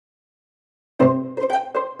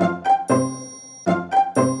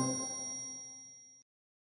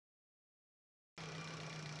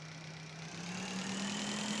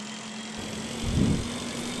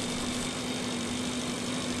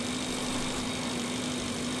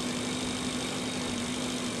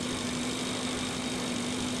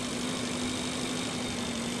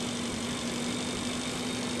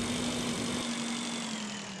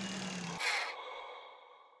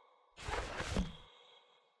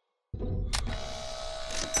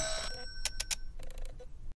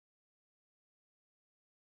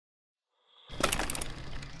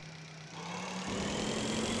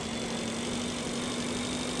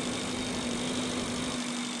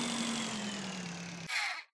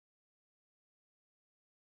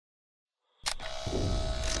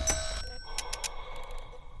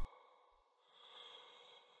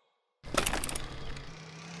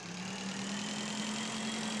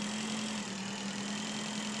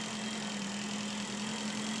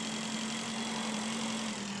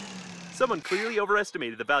Someone clearly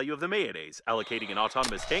overestimated the value of the mayonnaise, allocating an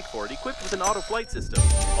autonomous tank for it equipped with an auto-flight system.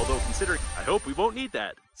 Although considering, I hope we won't need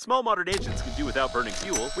that. Small modern engines can do without burning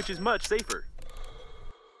fuel, which is much safer.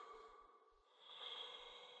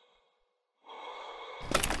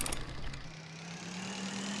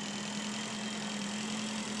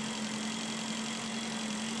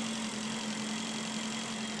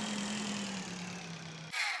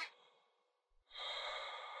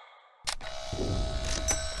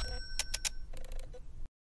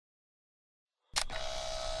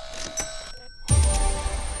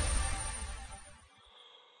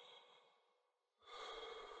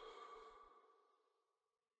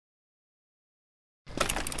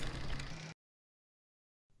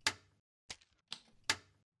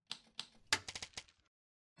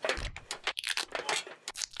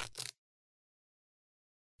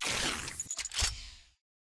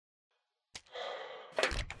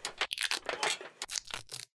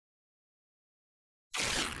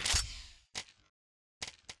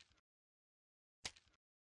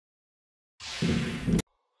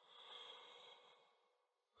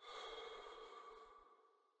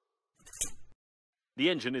 The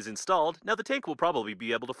engine is installed, now the tank will probably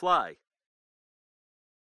be able to fly.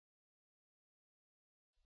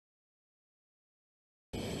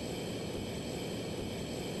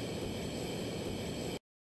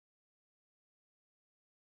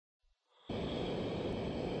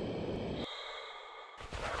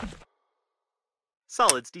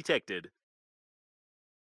 Solids detected.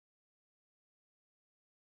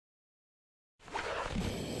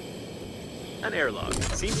 An airlock.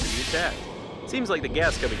 Seems to be intact. Seems like the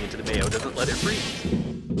gas coming into the Mayo doesn't let it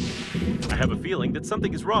freeze. I have a feeling that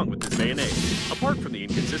something is wrong with this mayonnaise. Apart from the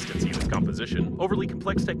inconsistency in its composition, overly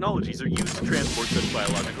complex technologies are used to transport such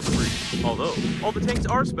biological debris. Although, all the tanks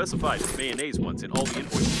are specified as mayonnaise ones in all the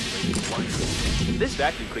invoices related to flying. This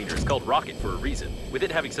vacuum cleaner is called Rocket for a reason. With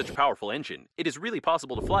it having such a powerful engine, it is really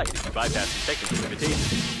possible to fly it if you bypass the technical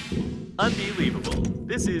limitations. Unbelievable.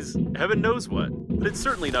 This is heaven knows what, but it's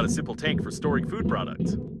certainly not a simple tank for storing food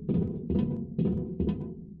products.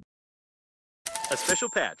 A special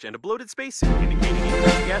patch and a bloated spacesuit indicating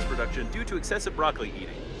increased gas production due to excessive broccoli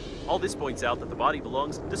eating. All this points out that the body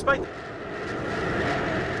belongs despite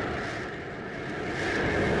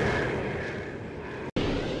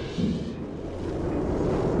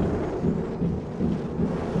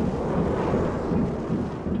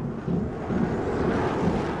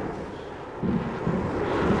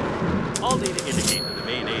all data indicate that the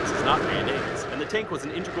mayonnaise is not mayonnaise, and the tank was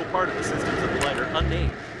an integral part of the systems of the liner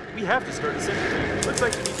unnamed. We have to start assembly. Looks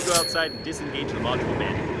like we need to go outside and disengage the module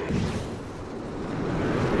manually.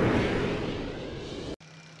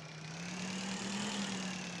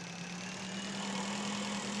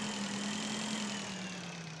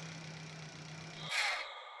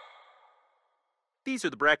 These are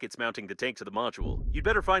the brackets mounting the tank to the module. You'd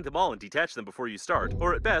better find them all and detach them before you start,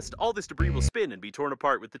 or at best, all this debris will spin and be torn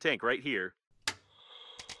apart with the tank right here.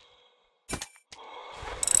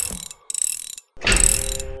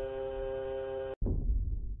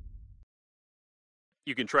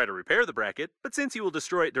 You can try to repair the bracket, but since you will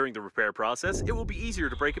destroy it during the repair process, it will be easier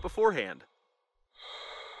to break it beforehand.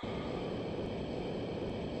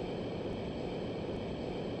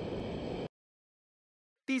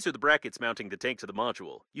 These are the brackets mounting the tank to the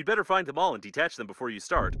module. You'd better find them all and detach them before you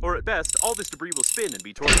start, or at best, all this debris will spin and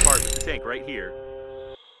be torn apart with the tank right here.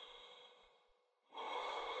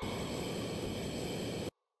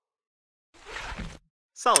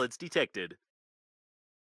 Solids detected.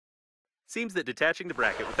 Seems that detaching the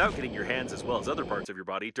bracket without getting your hands as well as other parts of your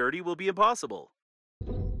body dirty will be impossible.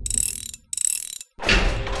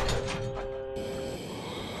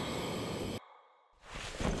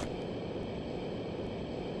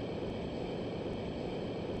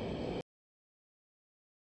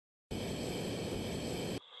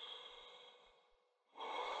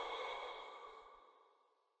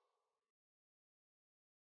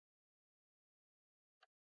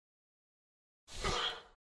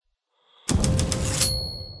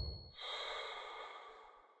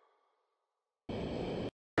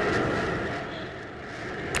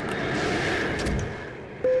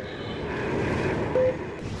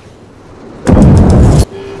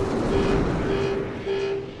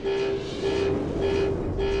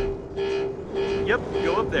 Yep,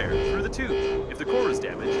 go up there, through the tube. If the core is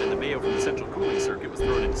damaged and the Mayo from the central cooling circuit was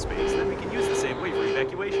thrown into space, then we can use the same way for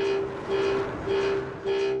evacuation.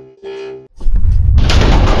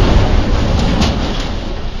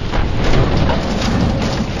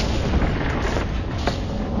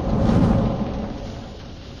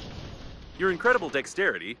 Your incredible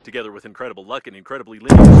dexterity, together with incredible luck and incredibly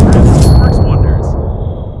linear strength, works wonders.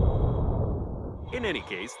 In any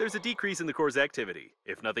case, there's a decrease in the core's activity.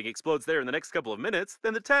 If nothing explodes there in the next couple of minutes,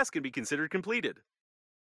 then the task can be considered completed.